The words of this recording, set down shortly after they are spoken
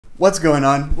What's going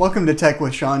on? Welcome to Tech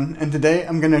with Sean, and today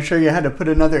I'm going to show you how to put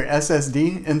another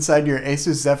SSD inside your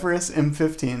ASUS Zephyrus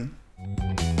M15.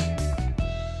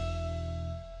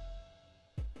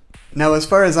 Now, as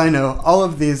far as I know, all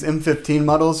of these M15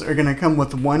 models are going to come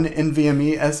with one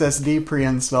NVMe SSD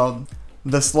pre-installed.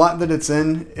 The slot that it's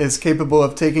in is capable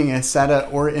of taking a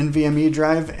SATA or NVMe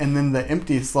drive, and then the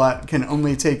empty slot can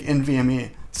only take NVMe.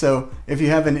 So if you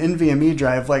have an NVMe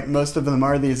drive, like most of them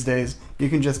are these days, you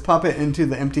can just pop it into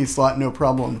the empty slot, no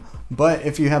problem. But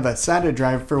if you have a SATA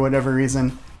drive for whatever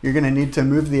reason, you're going to need to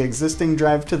move the existing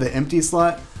drive to the empty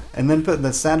slot and then put the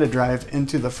SATA drive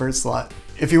into the first slot.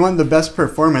 If you want the best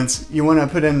performance, you want to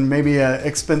put in maybe an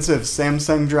expensive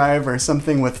Samsung drive or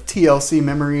something with TLC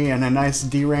memory and a nice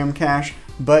DRAM cache.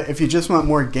 But if you just want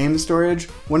more game storage,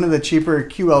 one of the cheaper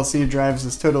QLC drives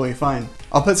is totally fine.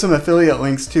 I'll put some affiliate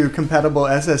links to compatible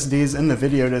SSDs in the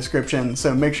video description,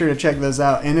 so make sure to check those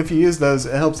out, and if you use those,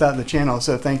 it helps out the channel,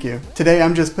 so thank you. Today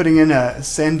I'm just putting in a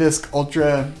SanDisk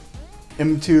Ultra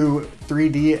M2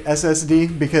 3D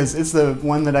SSD because it's the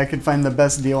one that I could find the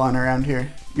best deal on around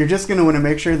here. You're just going to want to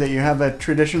make sure that you have a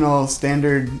traditional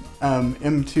standard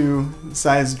M2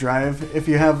 size drive. If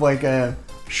you have like a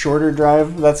shorter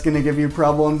drive, that's going to give you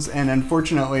problems, and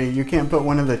unfortunately you can't put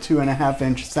one of the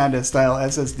 2.5-inch SATA style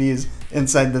SSDs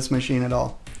inside this machine at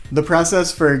all. The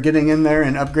process for getting in there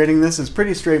and upgrading this is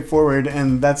pretty straightforward,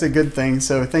 and that's a good thing,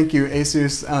 so thank you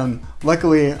ASUS.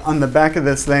 Luckily on the back of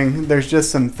this thing there's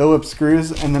just some Phillips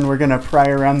screws, and then we're going to pry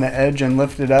around the edge and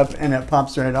lift it up and it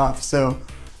pops right off. So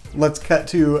let's cut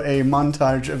to a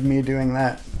montage of me doing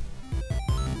that.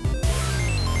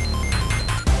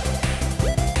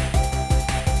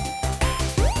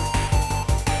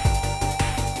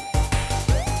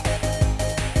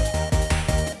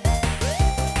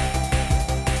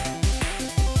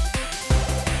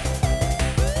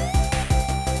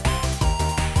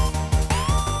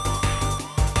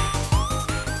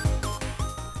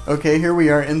 Okay, here we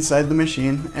are inside the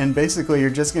machine, and basically you're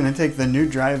just going to take the new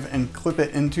drive and clip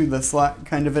it into the slot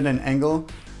kind of at an angle,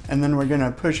 and then we're going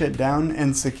to push it down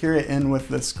and secure it in with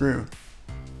the screw.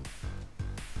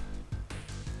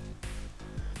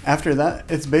 After that,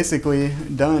 it's basically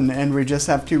done, and we just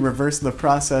have to reverse the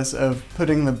process of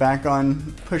putting the back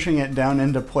on, pushing it down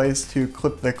into place to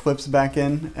clip the clips back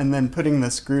in, and then putting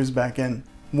the screws back in.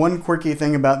 One quirky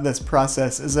thing about this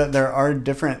process is that there are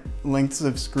different lengths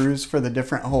of screws for the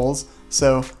different holes,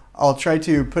 so I'll try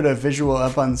to put a visual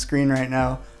up on screen right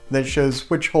now that shows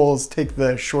which holes take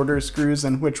the shorter screws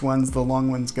and which ones the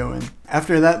long ones go in.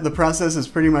 After that, the process is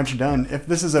pretty much done. If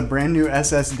this is a brand new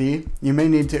SSD, you may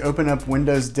need to open up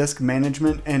Windows Disk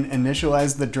Management and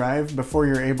initialize the drive before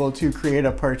you're able to create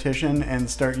a partition and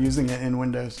start using it in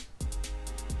Windows.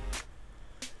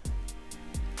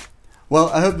 Well,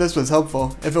 I hope this was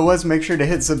helpful. If it was, make sure to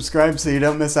hit subscribe so you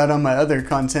don't miss out on my other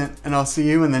content, and I'll see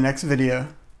you in the next video.